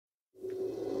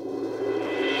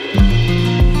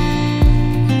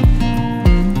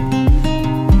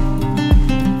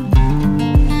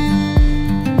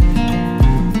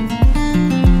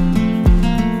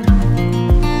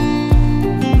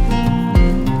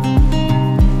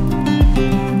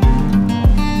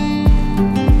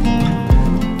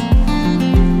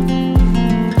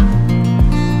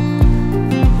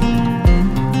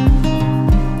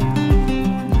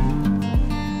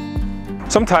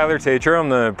Tyler Tatro. I'm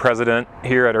the president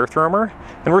here at Earthroamer,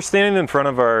 and we're standing in front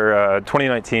of our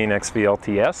 2019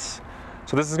 XV-LTS.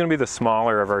 So this is going to be the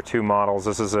smaller of our two models.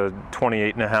 This is a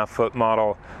 28.5 foot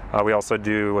model. We also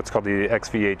do what's called the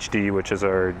XV-HD, which is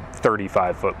our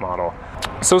 35 foot model.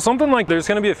 So something like, there's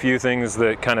going to be a few things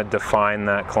that kind of define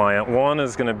that client. One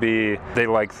is going to be they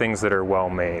like things that are well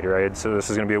made, right? So this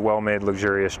is going to be a well made,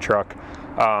 luxurious truck.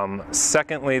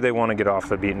 Secondly, they want to get off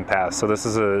the beaten path. So this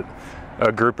is a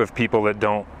group of people that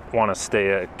don't want to stay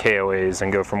at KOAs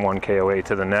and go from one KOA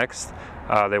to the next.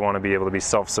 They want to be able to be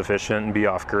self-sufficient and be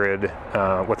off-grid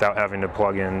without having to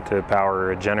plug in to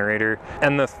power a generator.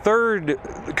 And the third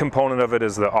component of it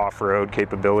is the off-road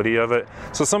capability of it.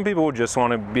 So some people will just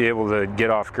want to be able to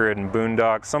get off-grid and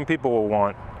boondock. Some people will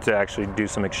want to actually do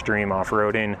some extreme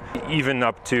off-roading, even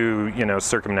up to, you know,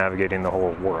 circumnavigating the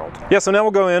whole world. Yeah, so now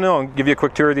we'll go in and I'll give you a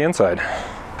quick tour of the inside.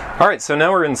 All right, so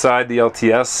now we're inside the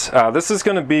LTS. This is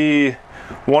going to be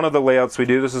one of the layouts we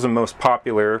do. This is the most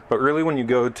popular, but really when you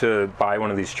go to buy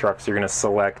one of these trucks, you're going to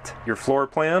select your floor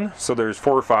plan. So there's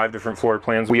 4 or 5 different floor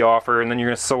plans we offer, and then you're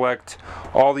going to select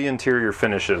all the interior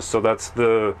finishes. So that's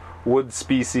the wood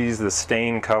species, the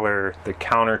stain color, the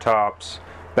countertops,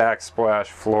 backsplash,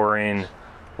 flooring,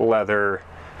 leather,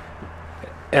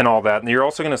 and all that. And you're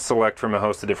also going to select from a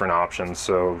host of different options,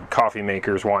 so coffee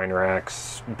makers, wine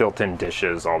racks, built-in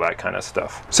dishes, all that kind of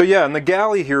stuff. So yeah, in the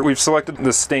galley here, we've selected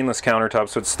the stainless countertop.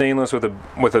 So it's stainless with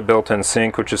a built-in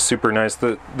sink, which is super nice.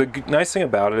 The nice thing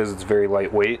about it is it's very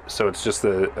lightweight, so it's just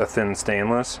a thin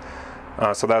stainless.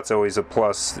 So that's always a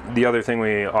plus. The other thing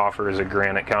we offer is a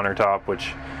granite countertop,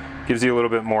 which gives you a little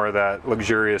bit more of that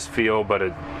luxurious feel, but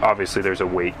obviously there's a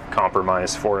weight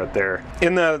compromise for it there.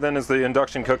 In that then is the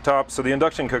induction cooktop. So the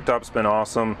induction cooktop's been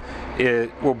awesome.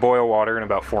 It will boil water in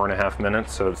about 4.5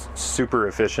 minutes, so it's super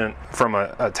efficient from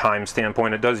a time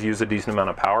standpoint. It does use a decent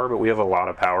amount of power, but we have a lot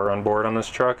of power on board on this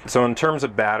truck. So in terms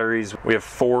of batteries, we have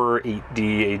 4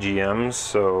 8D AGMs,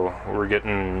 so we're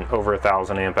getting over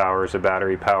 1,000 amp hours of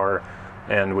battery power,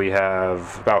 and we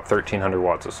have about 1,300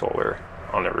 watts of solar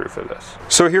on the roof of this.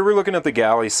 So here we're looking at the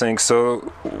galley sink.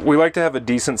 So we like to have a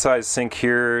decent sized sink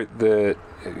here that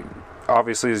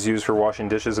obviously is used for washing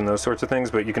dishes and those sorts of things,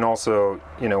 but you can also,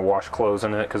 you know, wash clothes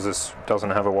in it because this doesn't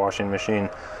have a washing machine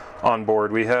on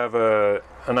board. We have a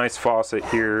nice faucet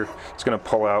here. It's going to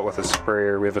pull out with a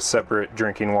sprayer. We have a separate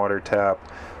drinking water tap.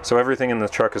 So everything in the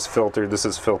truck is filtered. This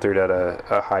is filtered at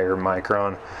a higher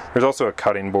micron. There's also a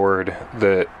cutting board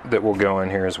that will go in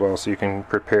here as well, so you can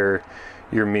prepare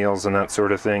your meals and that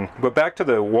sort of thing. But back to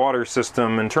the water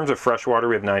system, in terms of fresh water,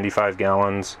 we have 95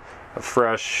 gallons of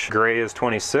fresh. Gray is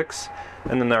 26.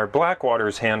 And then our black water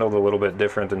is handled a little bit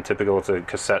different than typical. It's a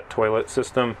cassette toilet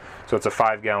system. So it's a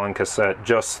 5-gallon cassette.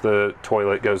 Just the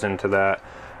toilet goes into that.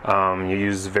 You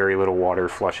use very little water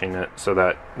flushing it, so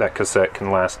that cassette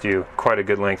can last you quite a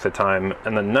good length of time.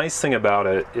 And the nice thing about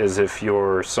it is if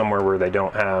you're somewhere where they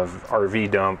don't have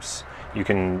RV dumps, you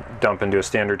can dump into a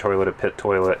standard toilet, a pit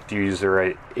toilet. If you use the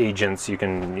right agents, you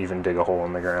can even dig a hole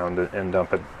in the ground and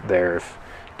dump it there,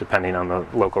 depending on the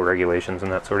local regulations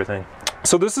and that sort of thing.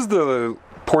 So this is the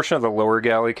portion of the lower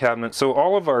galley cabinet. So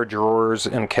all of our drawers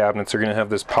and cabinets are going to have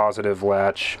this positive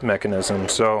latch mechanism.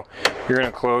 So you're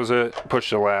going to close it,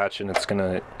 push the latch, and it's going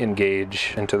to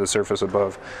engage into the surface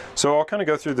above. So I'll kind of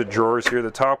go through the drawers here.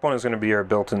 The top one is going to be our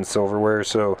built-in silverware.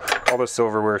 So all the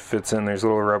silverware fits in. There's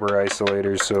little rubber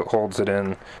isolators, so it holds it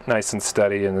in nice and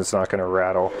steady and it's not going to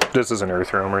rattle. This is an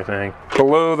Earthroamer thing.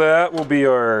 Below that will be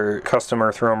our custom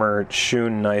Earthroamer shoe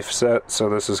knife set. So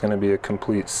this is going to be a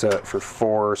complete set for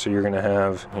 4. So you're going to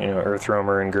have, you know,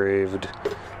 Earthroamer engraved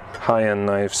high-end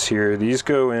knives here. These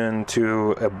go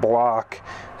into a block,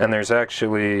 and there's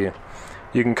actually,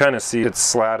 you can kind of see it's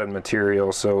slatted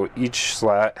material, so each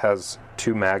slat has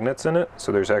 2 magnets in it.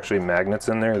 So there's actually magnets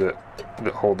in there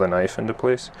that hold the knife into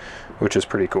place, which is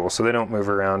pretty cool. So they don't move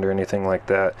around or anything like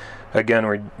that. Again,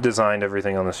 we designed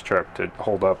everything on this truck to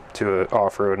hold up to an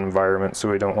off-road environment,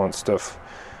 so we don't want stuff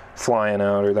flying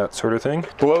out or that sort of thing.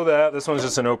 Below that, this one's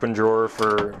just an open drawer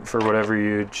for whatever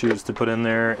you choose to put in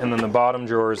there. And then the bottom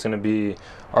drawer is going to be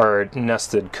our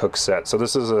nested cook set. So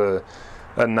this is a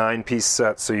 9-piece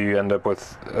set, so you end up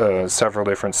with several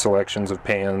different selections of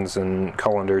pans and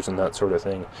colanders and that sort of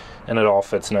thing. And it all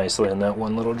fits nicely in that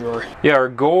one little drawer. Yeah, our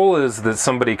goal is that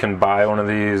somebody can buy one of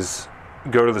these,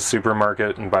 go to the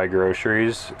supermarket and buy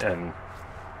groceries and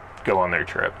go on their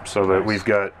trip. So that we've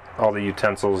got all the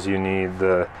utensils you need.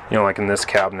 You know, like in this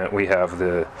cabinet we have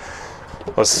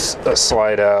a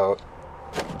slide out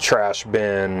trash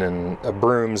bin and a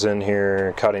broom's in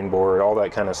here, cutting board, all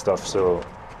that kind of stuff, so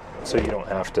you don't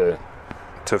have to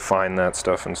find that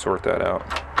stuff and sort that out.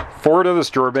 Forward of this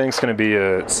drawer bank is going to be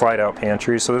a slide out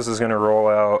pantry, so this is going to roll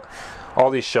out. All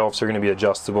these shelves are going to be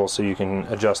adjustable, so you can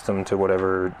adjust them to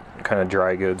whatever kind of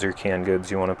dry goods or canned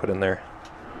goods you want to put in there.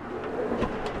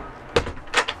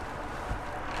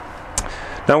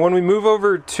 Now when we move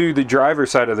over to the driver's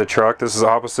side of the truck, this is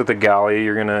opposite the galley,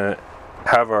 you're going to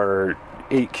have our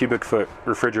 8 cubic foot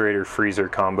refrigerator freezer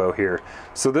combo here.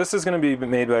 So this is going to be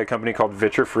made by a company called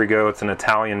Vitrifrigo. It's an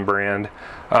Italian brand.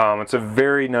 It's a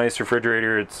very nice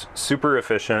refrigerator. It's super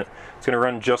efficient. It's going to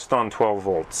run just on 12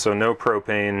 volts, so no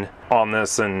propane on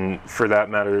this, and for that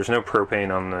matter there's no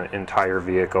propane on the entire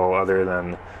vehicle other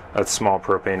than a small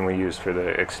propane we use for the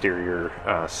exterior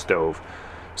stove.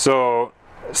 So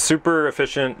super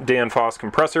efficient Danfoss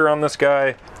compressor on this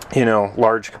guy. You know,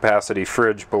 large capacity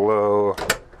fridge below,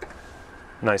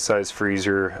 nice size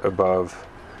freezer above,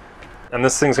 and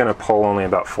this thing's going to pull only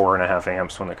about 4.5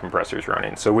 amps when the compressor's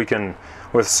running, so we can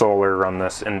with solar run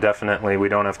this indefinitely. We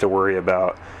don't have to worry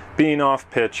about being off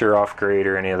pitch or off grade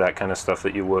or any of that kind of stuff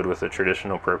that you would with a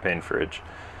traditional propane fridge.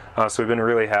 So we've been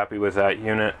really happy with that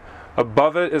unit.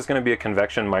 Above it is going to be a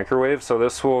convection microwave, so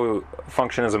this will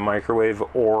function as a microwave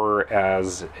or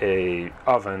as a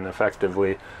oven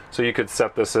effectively. So you could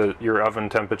set this at your oven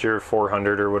temperature,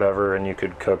 400 or whatever, and you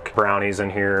could cook brownies in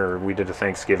here. Or we did a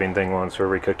Thanksgiving thing once where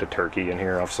we cooked a turkey in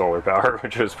here off solar power,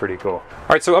 which was pretty cool. All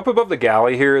right, so up above the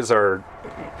galley here is our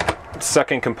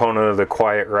second component of the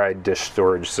Quiet Ride dish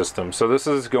storage system. So this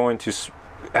is going to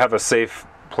have a safe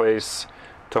place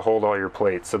to hold all your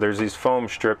plates. So there's these foam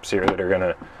strips here that are going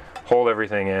to hold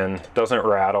everything in, doesn't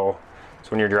rattle. So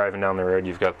when you're driving down the road,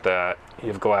 you've got that. You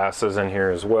have glasses in here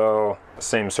as well.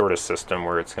 Same sort of system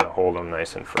where it's going to hold them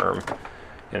nice and firm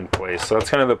in place. So that's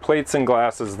kind of the plates and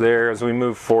glasses there. As we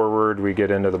move forward, we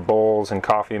get into the bowls and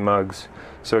coffee mugs.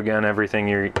 So again, everything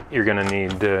you're going to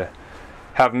need to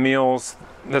have meals.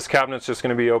 This cabinet's just going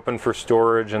to be open for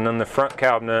storage, and then the front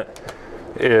cabinet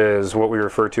is what we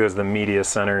refer to as the media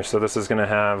center. So this is going to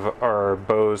have our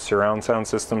Bose surround sound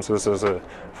system. So this is a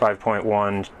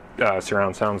 5.1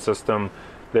 surround sound system.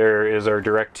 There is our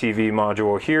direct TV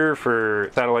module here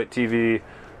for satellite TV,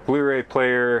 Blu-ray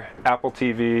player, Apple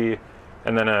TV,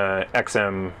 and then a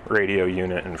XM radio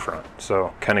unit in front.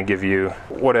 So kind of give you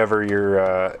whatever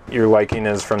your liking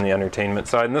is from the entertainment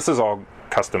side. And this is all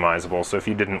customizable. So if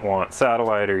you didn't want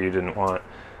satellite or you didn't want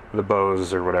the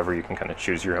Bose or whatever, you can kind of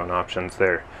choose your own options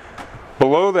there.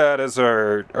 Below that is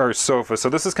our sofa. So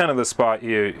this is kind of the spot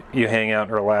you hang out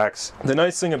and relax. The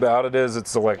nice thing about it is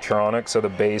it's electronic, so the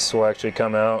base will actually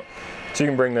come out. So you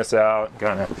can bring this out,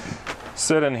 kind of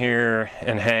sit in here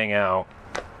and hang out.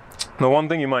 The one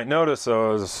thing you might notice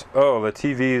though is, oh, the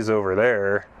TV is over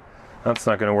there. That's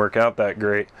not going to work out that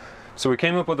great. So we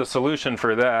came up with a solution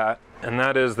for that, and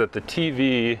that is that the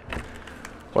TV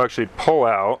will actually pull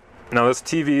out. Now this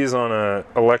TV is on an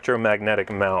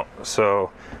electromagnetic mount, so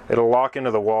it'll lock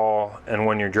into the wall, and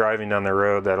when you're driving down the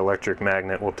road, that electric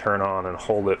magnet will turn on and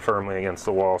hold it firmly against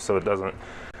the wall so it doesn't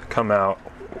come out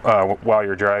while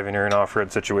you're driving or in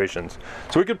off-road situations.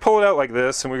 So we could pull it out like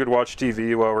this, and we could watch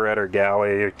TV while we're at our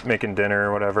galley, making dinner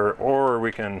or whatever, or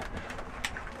we can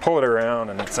pull it around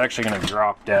and it's actually going to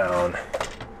drop down.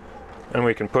 And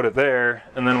we can put it there,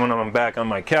 and then when I'm back on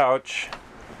my couch,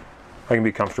 I can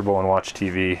be comfortable and watch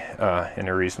TV in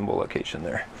a reasonable location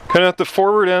there. Kind of at the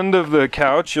forward end of the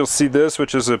couch, you'll see this,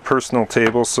 which is a personal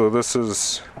table. So this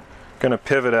is going to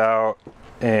pivot out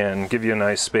and give you a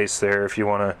nice space there if you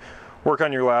want to work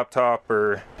on your laptop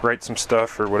or write some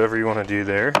stuff or whatever you want to do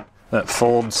there. That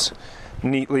folds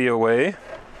neatly away.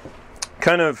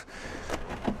 Kind of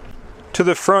to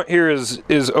the front here is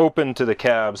open to the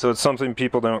cab, so it's something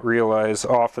people don't realize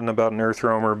often about an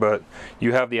Earthroamer, but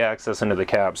you have the access into the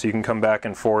cab, so you can come back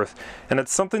and forth, and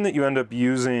it's something that you end up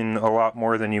using a lot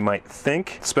more than you might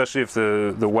think, especially if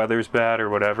the weather's bad or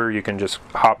whatever. You can just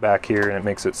hop back here and it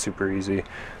makes it super easy.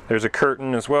 There's a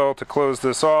curtain as well to close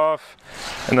this off,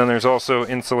 and then there's also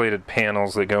insulated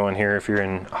panels that go in here if you're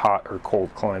in hot or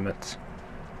cold climates.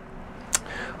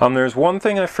 There's one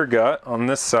thing I forgot on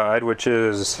this side, which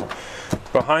is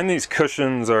behind these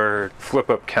cushions are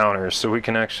flip-up counters, so we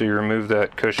can actually remove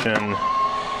that cushion,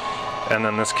 and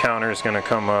then this counter is going to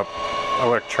come up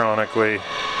electronically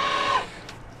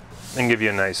and give you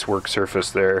a nice work surface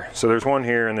there. So there's one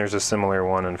here and there's a similar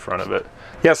one in front of it.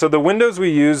 Yeah, so the windows we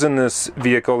use in this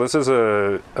vehicle, this is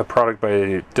a product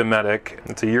by Dometic.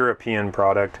 It's a European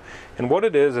product. And what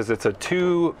it is it's a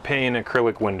 2-pane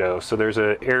acrylic window. So there's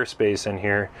an airspace in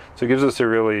here. So it gives us a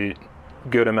really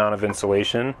good amount of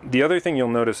insulation. The other thing you'll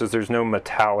notice is there's no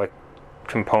metallic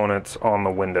components on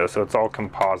the window. So it's all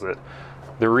composite.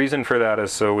 The reason for that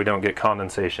is so we don't get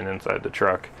condensation inside the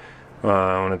truck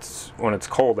when it's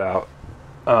cold out.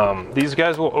 These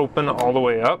guys will open all the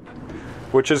way up,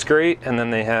 which is great, and then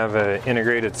they have an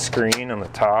integrated screen on the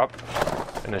top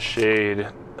and a shade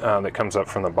that comes up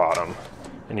from the bottom,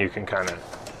 and you can kind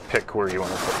of pick where you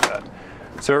want to put that.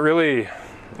 So it really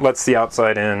lets the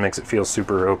outside in, makes it feel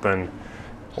super open,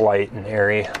 light and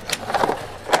airy.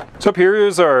 So up here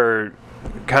is our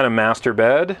kind of master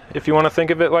bed, if you want to think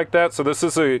of it like that. So this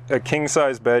is a king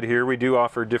size bed here. We do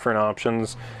offer different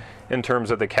options in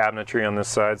terms of the cabinetry on this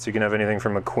side, so you can have anything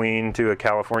from a queen to a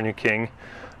California king.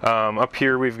 Up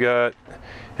here we've got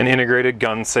an integrated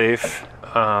gun safe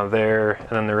there, and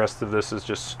then the rest of this is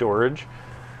just storage.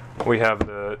 We have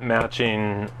the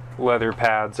matching leather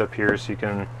pads up here so you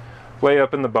can lay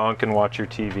up in the bunk and watch your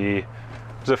TV.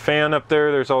 There's a fan up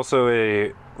there. There's also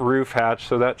a roof hatch,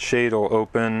 so that shade will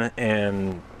open,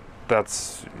 and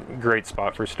that's a great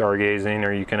spot for stargazing,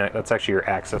 or you can, that's actually your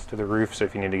access to the roof, so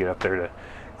if you need to get up there to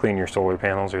clean your solar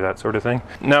panels or that sort of thing.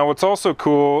 Now what's also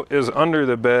cool is under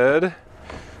the bed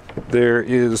there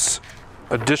is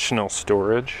additional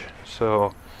storage.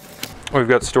 So we've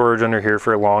got storage under here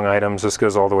for long items. This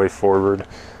goes all the way forward.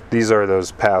 These are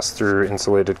those pass-through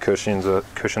insulated cushions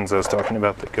I was talking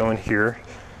about that go in here.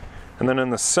 And then in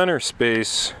the center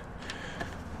space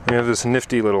we have this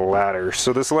nifty little ladder.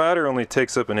 So this ladder only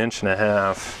takes up 1.5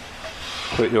 inches,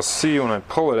 but you'll see when I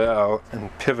pull it out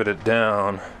and pivot it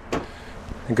down,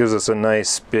 it gives us a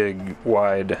nice big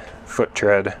wide foot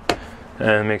tread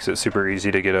and makes it super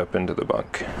easy to get up into the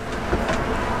bunk.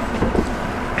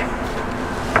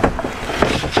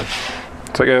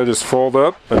 So I gotta just fold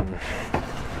up and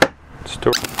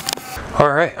store.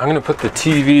 Alright, I'm gonna put the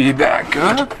TV back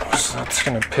up. So that's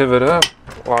gonna pivot up,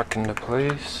 lock into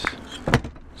place,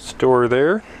 store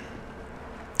there.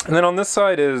 And then on this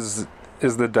side is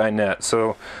the dinette.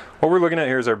 So what we're looking at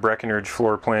here is our Breckenridge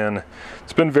floor plan.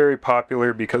 It's been very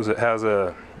popular because it has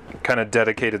a kind of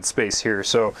dedicated space here.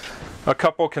 So a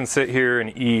couple can sit here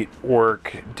and eat,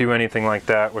 work, do anything like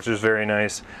that, which is very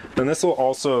nice. And this will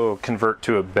also convert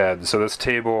to a bed. So this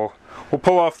table will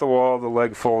pull off the wall, the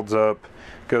leg folds up,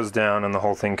 goes down, and the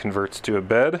whole thing converts to a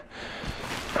bed.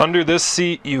 Under this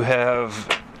seat you have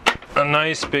a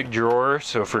nice big drawer,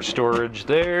 so for storage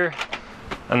there,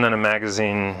 and then a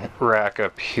magazine rack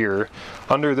up here.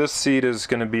 Under this seat is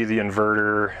going to be the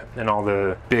inverter and all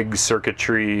the big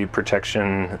circuitry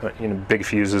protection, you know, big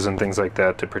fuses and things like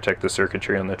that to protect the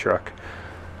circuitry on the truck.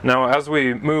 Now as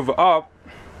we move up,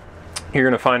 you're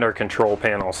going to find our control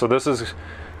panel. So this is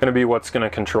going to be what's going to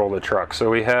control the truck. So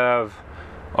we have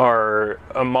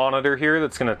a monitor here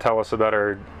that's going to tell us about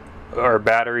our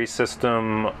battery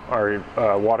system, our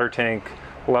water tank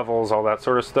levels, all that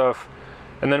sort of stuff.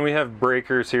 And then we have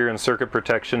breakers here and circuit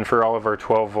protection for all of our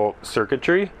 12-volt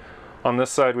circuitry. On this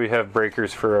side we have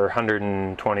breakers for our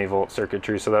 120-volt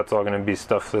circuitry, so that's all going to be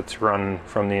stuff that's run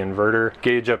from the inverter.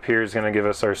 Gauge up here is going to give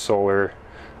us our solar,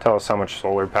 tell us how much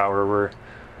solar power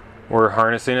we're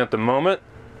harnessing at the moment.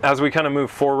 As we kind of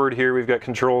move forward here, we've got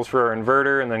controls for our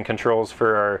inverter and then controls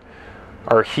for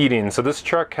our heating. So this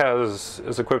truck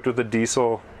is equipped with a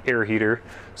diesel air heater.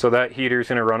 So that heater is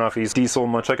going to run off diesel,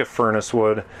 much like a furnace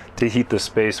would, to heat the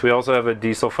space. We also have a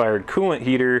diesel-fired coolant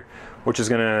heater, which is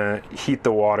going to heat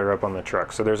the water up on the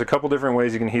truck. So there's a couple different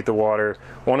ways you can heat the water.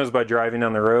 One is by driving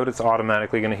down the road. It's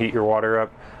automatically going to heat your water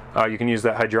up. You can use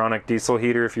that hydronic diesel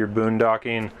heater if you're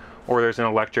boondocking, or there's an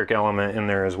electric element in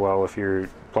there as well if you're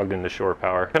plugged into shore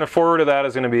power. Kind of forward of that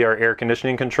is going to be our air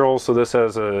conditioning control. So this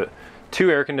has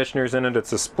two air conditioners in it.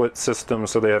 It's a split system,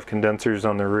 so they have condensers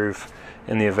on the roof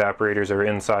and the evaporators are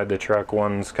inside the truck.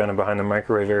 One's kind of behind the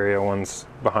microwave area, one's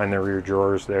behind the rear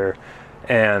drawers there.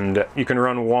 And you can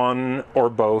run one or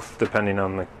both depending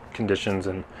on the conditions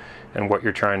and what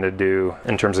you're trying to do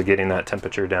in terms of getting that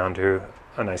temperature down to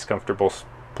a nice comfortable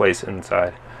place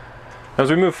inside.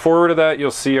 As we move forward to that,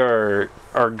 you'll see our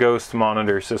Ghost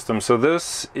monitor system. So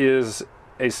this is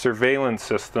a surveillance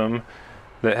system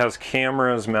that has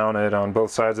cameras mounted on both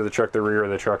sides of the truck, the rear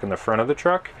of the truck and the front of the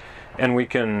truck. And we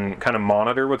can kind of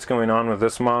monitor what's going on with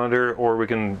this monitor, or we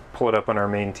can pull it up on our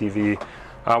main TV.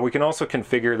 We can also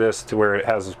configure this to where it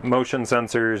has motion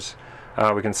sensors.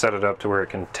 We can set it up to where it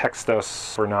can text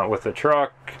us if we're not with the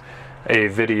truck, a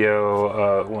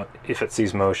video if it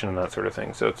sees motion and that sort of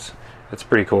thing. So it's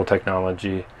pretty cool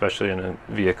technology, especially in a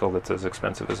vehicle that's as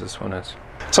expensive as this one is.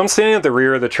 So I'm standing at the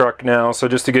rear of the truck now, so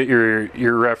just to get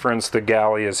your reference, the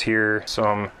galley is here. So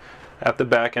I'm at the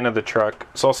back end of the truck.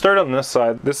 So I'll start on this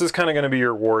side. This is kind of going to be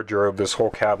your wardrobe, this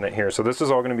whole cabinet here. So this is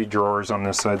all going to be drawers on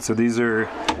this side. So these are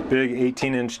big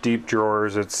 18-inch deep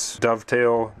drawers. It's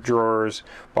dovetail drawers,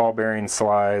 ball bearing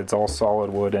slides, all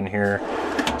solid wood in here.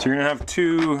 So you're going to have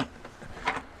two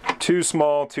 2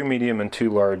 small, 2 medium, and 2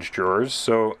 large drawers.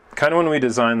 So kind of when we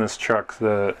designed this truck,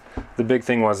 the big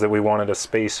thing was that we wanted a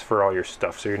space for all your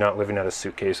stuff, so you're not living out of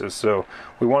suitcases. So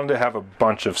we wanted to have a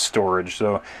bunch of storage.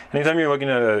 So anytime you're looking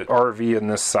at an RV in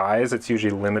this size, it's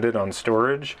usually limited on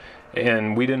storage,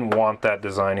 and we didn't want that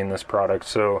designing this product.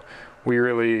 So we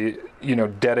really, you know,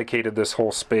 dedicated this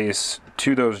whole space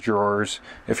to those drawers.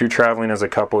 If you're traveling as a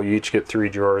couple, you each get 3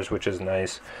 drawers, which is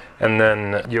nice. And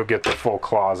then you'll get the full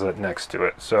closet next to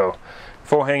it. So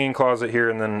full hanging closet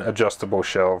here, and then adjustable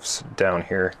shelves down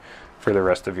here for the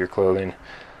rest of your clothing.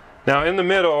 Now in the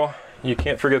middle, you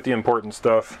can't forget the important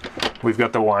stuff. We've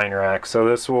got the wine rack. So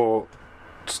this will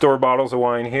store bottles of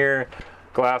wine here,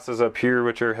 glasses up here,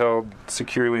 which are held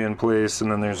securely in place,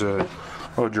 and then there's a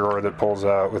little drawer that pulls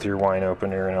out with your wine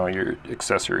opener and all your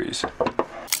accessories.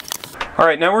 All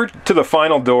right, now we're to the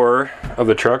final door of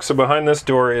the truck. So behind this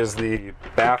door is the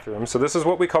bathroom. So this is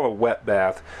what we call a wet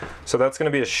bath. So that's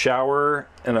going to be a shower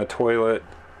and a toilet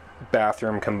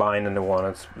bathroom combined into one.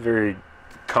 It's very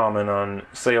common on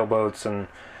sailboats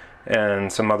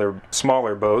and some other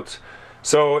smaller boats.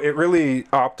 So it really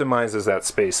optimizes that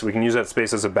space. We can use that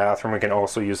space as a bathroom. We can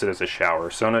also use it as a shower.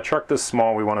 So in a truck this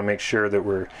small, we want to make sure that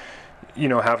we're, you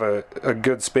know, have a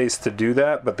good space to do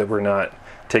that, but that we're not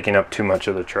taking up too much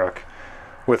of the truck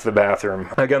with the bathroom.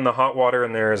 Again, the hot water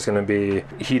in there is going to be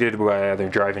heated by either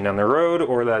driving down the road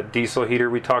or that diesel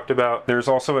heater we talked about. There's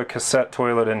also a cassette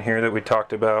toilet in here that we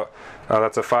talked about.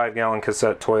 That's a 5-gallon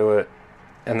cassette toilet.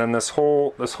 And then this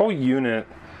whole unit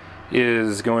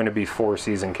is going to be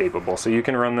 4-season capable. So you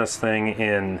can run this thing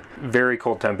in very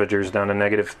cold temperatures down to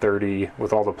 -30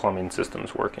 with all the plumbing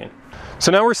systems working.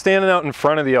 So now we're standing out in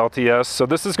front of the LTS. So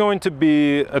this is going to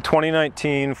be a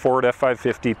 2019 Ford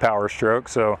F550 Power Stroke.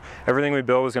 So everything we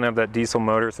build is going to have that diesel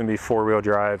motor. It's going to be 4-wheel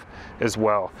drive as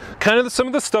well. Kind of some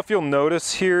of the stuff you'll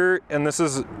notice here, and this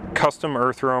is custom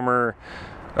Earthroamer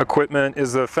equipment,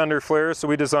 is the fender flares. So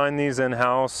we designed these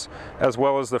in-house, as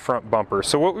well as the front bumper.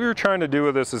 So what we were trying to do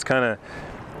with this is kind of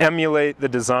emulate the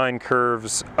design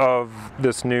curves of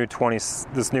this new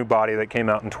body that came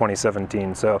out in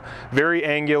 2017. So very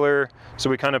angular, so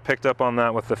we kind of picked up on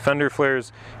that with the fender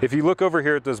flares. If you look over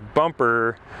here at this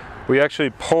bumper, we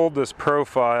actually pulled this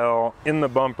profile in the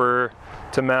bumper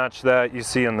to match that you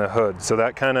see in the hood. So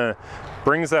that kind of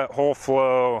brings that whole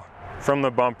flow from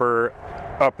the bumper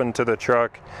up into the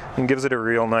truck and gives it a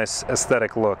real nice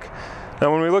aesthetic look.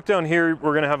 Now when we look down here,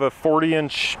 we're going to have a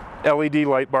 40-inch LED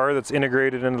light bar that's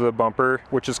integrated into the bumper,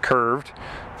 which is curved,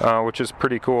 which is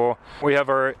pretty cool. We have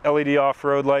our LED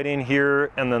off-road lighting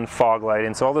here, and then fog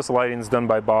lighting. So all this lighting is done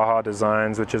by Baja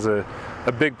Designs, which is a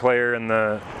big player in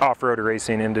the off-road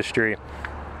racing industry.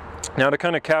 Now to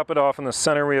kind of cap it off, in the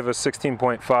center we have a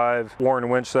 16.5 Warren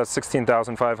winch, so that's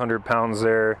 16,500 pounds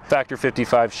there. Factor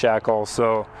 55 shackle,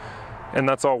 and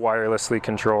that's all wirelessly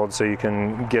controlled, so you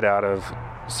can get out of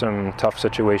some tough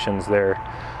situations there.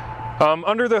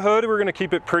 Under the hood, we're going to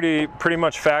keep it pretty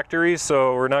much factory,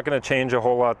 so we're not going to change a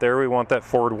whole lot there. We want that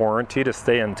Ford warranty to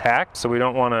stay intact, so we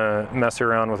don't want to mess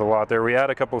around with a lot there. We add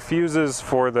a couple fuses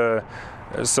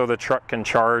so the truck can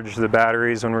charge the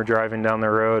batteries when we're driving down the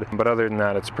road, but other than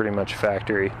that, it's pretty much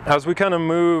factory. As we kind of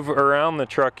move around the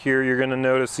truck here, you're going to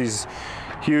notice these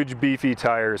huge beefy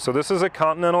tires. So this is a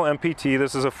Continental MPT.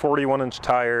 This is a 41-inch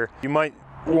tire. You might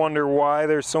wonder why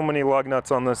there's so many lug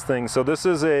nuts on this thing. So this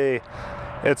is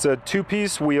it's a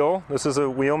 2-piece wheel. This is a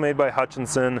wheel made by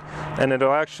Hutchinson, and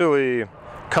it'll actually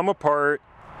come apart,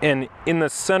 and in the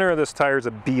center of this tire is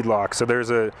a bead lock. So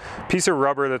there's a piece of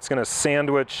rubber that's going to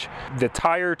sandwich the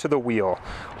tire to the wheel.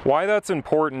 Why that's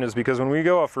important is because when we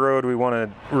go off-road, we want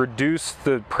to reduce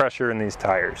the pressure in these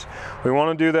tires. We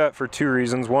want to do that for 2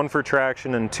 reasons. 1 for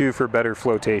traction, and 2 for better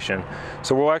flotation.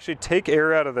 So we'll actually take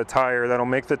air out of the tire. That'll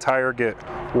make the tire get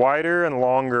wider and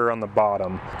longer on the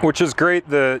bottom, which is great.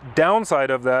 The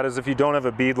downside of that is if you don't have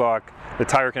a bead lock, the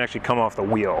tire can actually come off the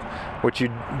wheel, which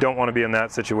you don't want to be in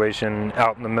that situation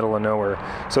out in the middle of nowhere.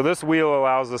 So this wheel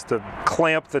allows us to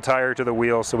clamp the tire to the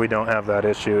wheel so we don't have that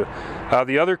issue.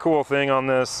 The other cool thing on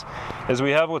this is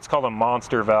we have what's called a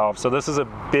monster valve. So this is a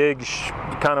big,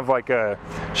 kind of like a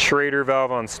Schrader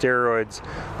valve on steroids.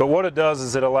 But what it does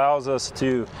is it allows us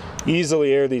to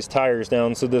easily air these tires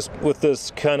down. So with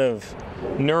this kind of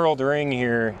knurled ring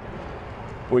here,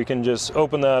 we can just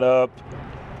open that up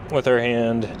with our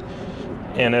hand,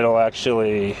 and it'll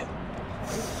actually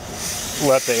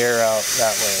let the air out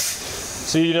that way.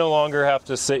 So you no longer have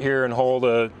to sit here and hold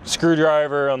a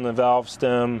screwdriver on the valve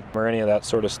stem or any of that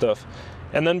sort of stuff.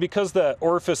 And then because the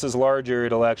orifice is larger,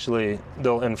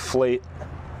 they'll inflate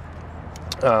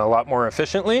a lot more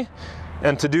efficiently.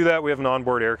 And to do that, we have an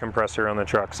onboard air compressor on the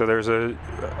truck. So there's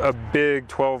a big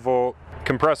 12-volt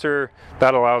compressor.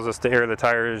 That allows us to air the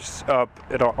tires up.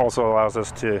 It also allows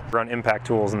us to run impact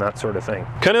tools and that sort of thing.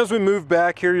 Kind of as we move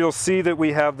back here, you'll see that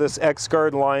we have this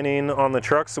X-Guard lining on the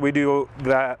truck. So we do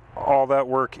all that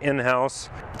work in-house.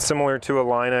 Similar to a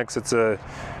Line-X, it's a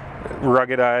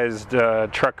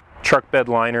ruggedized truck bed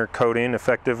liner coating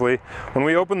effectively. When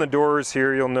we open the doors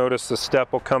here, you'll notice the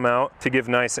step will come out to give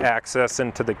nice access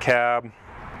into the cab.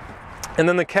 And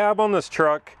then the cab on this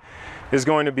truck is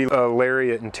going to be a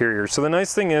Lariat interior. So the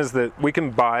nice thing is that we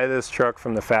can buy this truck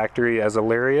from the factory as a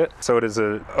Lariat. So it is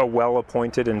a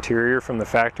well-appointed interior from the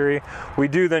factory. We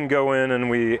do then go in and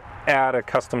we add a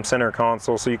custom center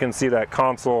console. So you can see that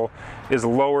console is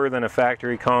lower than a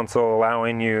factory console,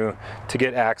 allowing you to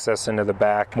get access into the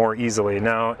back more easily.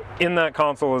 Now, in that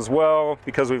console as well,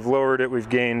 because we've lowered it, we've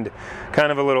gained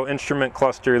kind of a little instrument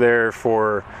cluster there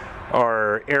for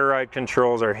our air ride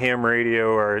controls, our ham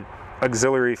radio, our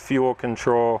auxiliary fuel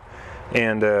control,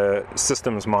 and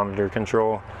systems monitor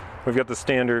control. We've got the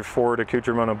standard Ford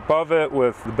accoutrement above it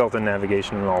with the built-in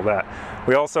navigation and all that.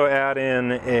 We also add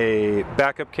in a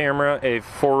backup camera, a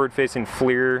forward-facing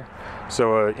FLIR,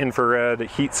 so an infrared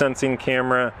heat sensing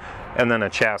camera, and then a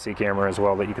chassis camera as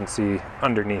well that you can see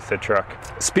underneath the truck.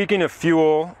 Speaking of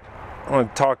fuel, I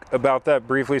want to talk about that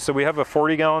briefly. So we have a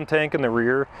 40-gallon tank in the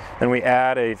rear, and we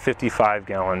add a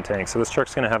 55-gallon tank. So this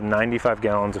truck's going to have 95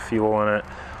 gallons of fuel in it.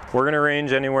 We're going to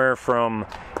range anywhere from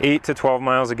 8 to 12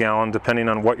 miles a gallon, depending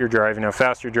on what you're driving, how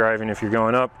fast you're driving, if you're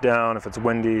going up, down, if it's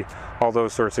windy, all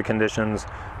those sorts of conditions.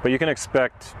 But you can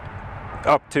expect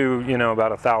up to, you know,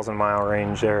 about a 1,000-mile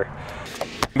range there.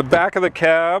 The back of the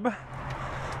cab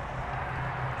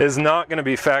is not going to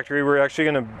be factory. We're actually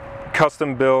going to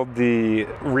custom build the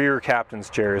rear captain's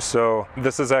chairs. So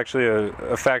this is actually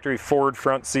a factory Ford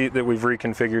front seat that we've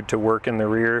reconfigured to work in the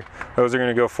rear. Those are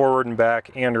going to go forward and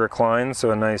back and recline,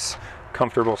 so a nice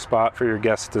comfortable spot for your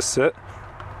guests to sit.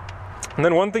 And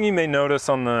then one thing you may notice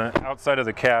on the outside of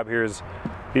the cab here is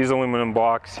these aluminum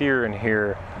blocks here and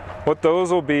here. What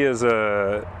those will be is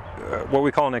what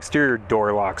we call an exterior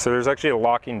door lock. So there's actually a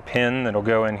locking pin that'll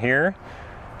go in here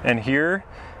and here,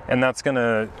 and that's going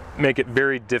to make it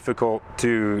very difficult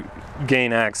to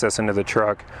gain access into the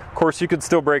truck. Of course, you could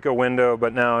still break a window,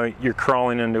 but now you're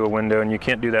crawling into a window and you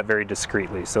can't do that very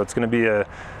discreetly. So it's going to be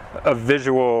a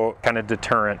visual kind of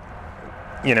deterrent,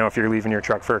 you know, if you're leaving your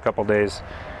truck for a couple days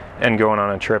and going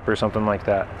on a trip or something like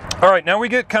that. All right, now we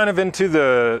get kind of into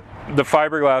the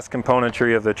fiberglass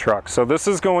componentry of the truck. So this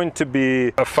is going to be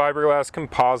a fiberglass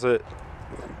composite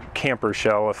camper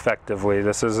shell effectively.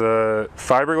 This is a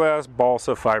fiberglass,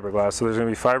 balsa fiberglass. So there's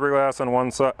going to be fiberglass on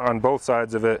one side, on both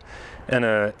sides of it, and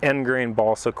a end grain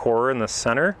balsa core in the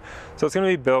center. So it's going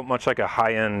to be built much like a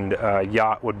high-end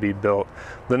yacht would be built.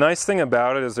 The nice thing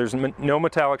about it is there's no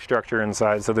metallic structure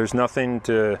inside, so there's nothing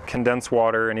to condense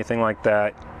water or anything like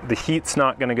that. The heat's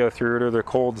not going to go through it, or the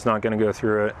cold's not going to go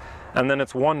through it. And then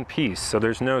it's one piece, so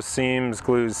there's no seams,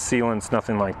 glues, sealants,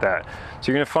 nothing like that.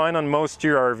 So you're going to find on most of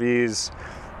your RVs,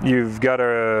 you've got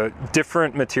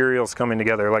different materials coming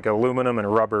together, like aluminum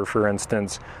and rubber, for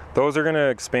instance. Those are going to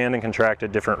expand and contract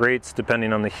at different rates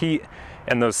depending on the heat,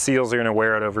 and those seals are going to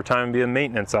wear out over time and be a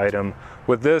maintenance item.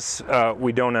 With this,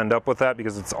 we don't end up with that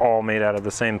because it's all made out of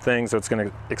the same thing, so it's going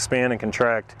to expand and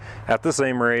contract at the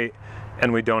same rate,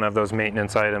 and we don't have those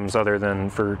maintenance items other than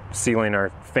for sealing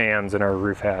our fans and our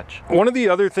roof hatch. One of the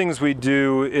other things we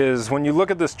do is when you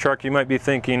look at this truck, you might be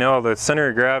thinking, oh, the center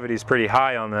of gravity is pretty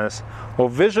high on this. Well,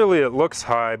 visually it looks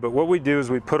high, but what we do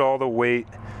is we put all the weight,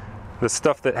 the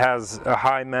stuff that has a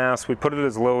high mass, we put it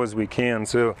as low as we can.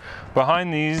 So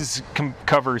behind these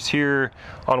covers here,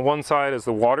 on one side is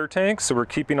the water tank, so we're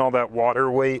keeping all that water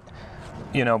weight,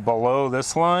 you know, below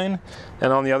this line,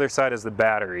 and on the other side is the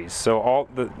batteries. So all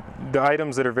the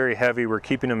items that are very heavy, we're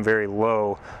keeping them very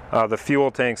low. The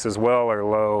fuel tanks as well are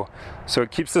low, so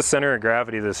it keeps the center of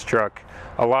gravity of this truck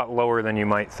a lot lower than you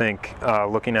might think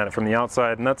looking at it from the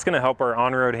outside, and that's going to help our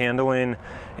on-road handling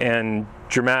and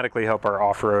dramatically help our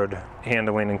off-road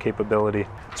handling and capability.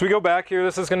 So we go back here,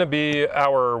 this is going to be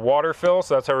our water fill,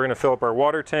 so that's how we're going to fill up our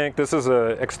water tank. This is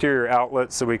an exterior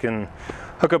outlet, so we can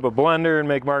hook up a blender and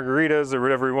make margaritas or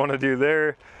whatever we want to do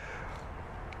there.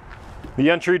 The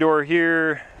entry door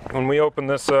here, when we open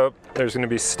this up, there's going to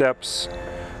be steps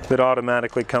that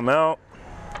automatically come out,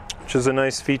 which is a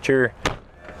nice feature,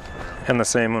 and the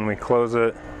same when we close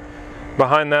it.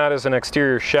 Behind that is an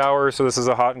exterior shower, so this is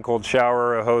a hot and cold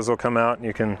shower. A hose will come out and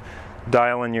you can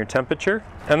dial in your temperature.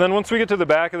 And then once we get to the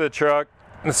back of the truck,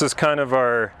 this is kind of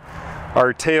our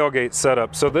tailgate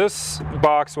setup. So this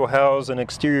box will house an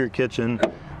exterior kitchen,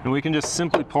 and we can just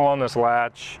simply pull on this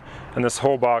latch and this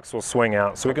whole box will swing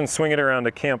out. So we can swing it around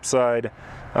a campsite,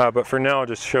 but for now I'll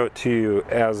just show it to you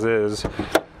as is.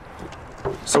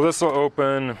 So this will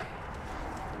open,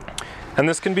 and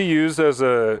this can be used as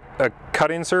a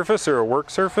cutting surface or a work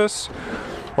surface,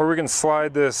 or we can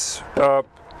slide this up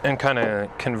and kind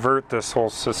of convert this whole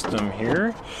system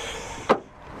here.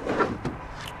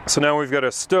 So now we've got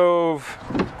a stove,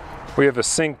 we have a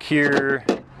sink here,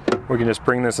 we can just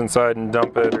bring this inside and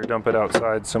dump it, or dump it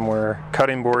outside somewhere.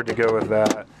 Cutting board to go with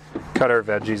that, cut our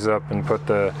veggies up and put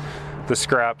the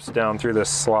scraps down through this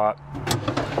slot.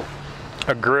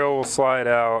 A grill will slide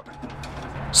out.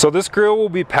 So this grill will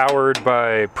be powered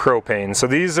by propane. So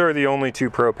these are the only two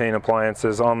propane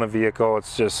appliances on the vehicle.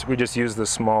 It's just, we just use the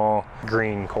small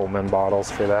green Coleman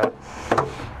bottles for that.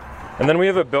 And then we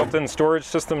have a built-in storage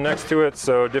system next to it,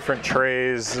 so different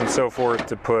trays and so forth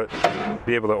to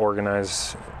be able to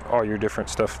organize all your different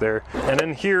stuff there. And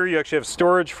then here you actually have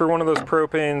storage for one of those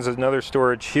propanes, another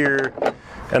storage here.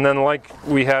 And then like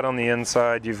we had on the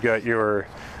inside, you've got your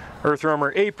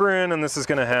Earthroamer apron, and this is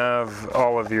gonna have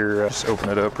all of your, just open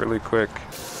it up really quick.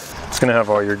 It's gonna have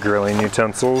all your grilling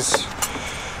utensils.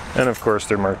 And of course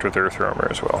they're marked with Earthroamer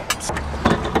as well.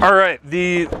 All right,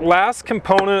 the last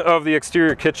component of the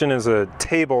exterior kitchen is a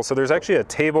table. So there's actually a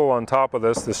table on top of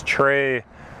this tray.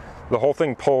 The whole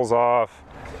thing pulls off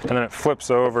and then it flips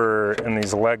over and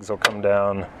these legs will come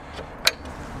down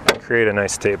and create a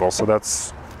nice table. So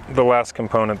that's the last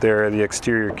component there, the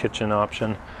exterior kitchen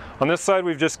option. On this side,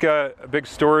 we've just got a big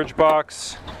storage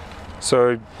box.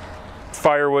 So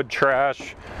firewood,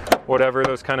 trash, whatever,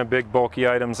 those kind of big bulky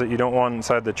items that you don't want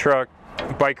inside the truck.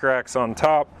 Bike racks on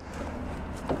top.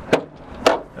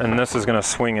 And this is gonna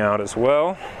swing out as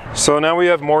well. So now we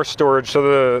have more storage. So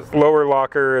the lower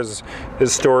locker is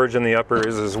storage and the upper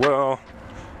is as well.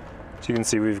 So you can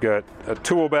see we've got a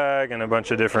tool bag and a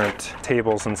bunch of different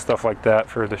tables and stuff like that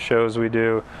for the shows we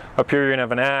do. Up here you're gonna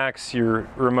have an axe, your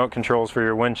remote controls for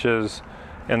your winches,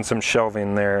 and some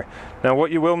shelving there. Now what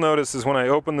you will notice is when I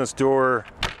open this door,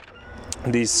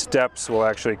 these steps will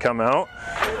actually come out.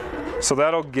 So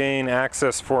that'll gain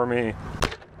access for me.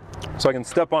 So I can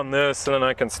step on this and then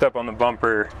I can step on the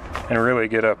bumper and really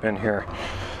get up in here.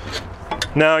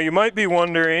 Now you might be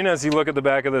wondering as you look at the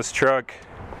back of this truck,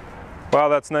 wow,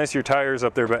 that's nice, your tire's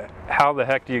up there, but how the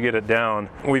heck do you get it down?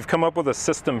 We've come up with a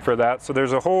system for that. So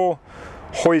there's a whole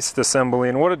hoist assembly,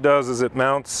 and what it does is it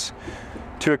mounts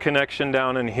to a connection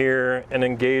down in here and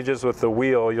engages with the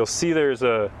wheel. You'll see there's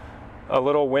a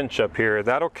little winch up here.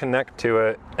 That'll connect to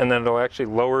it, and then it'll actually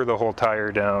lower the whole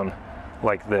tire down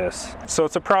like this. So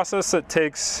it's a process that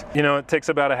takes, it takes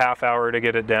about a half hour to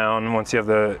get it down once you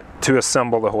have to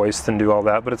assemble the hoist and do all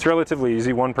that, but it's relatively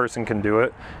easy. One person can do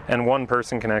it, and one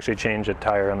person can actually change a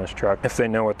tire on this truck if they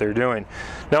know what they're doing.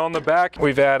 Now on the back,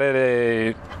 we've added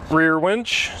a rear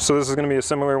winch. So this is gonna be a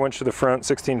similar winch to the front,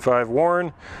 16.5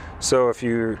 Warren. So if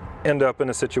you end up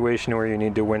in a situation where you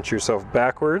need to winch yourself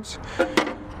backwards,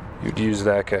 you'd use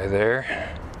that guy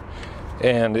there.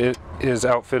 And it is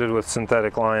outfitted with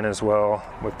synthetic line as well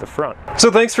with the front. So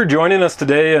thanks for joining us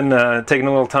today and taking a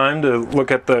little time to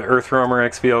look at the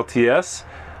Earthroamer XV-LTS.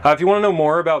 If you want to know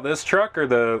more about this truck or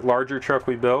the larger truck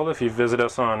we build, if you visit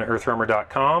us on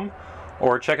earthroamer.com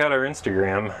or check out our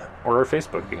Instagram or our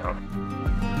Facebook account.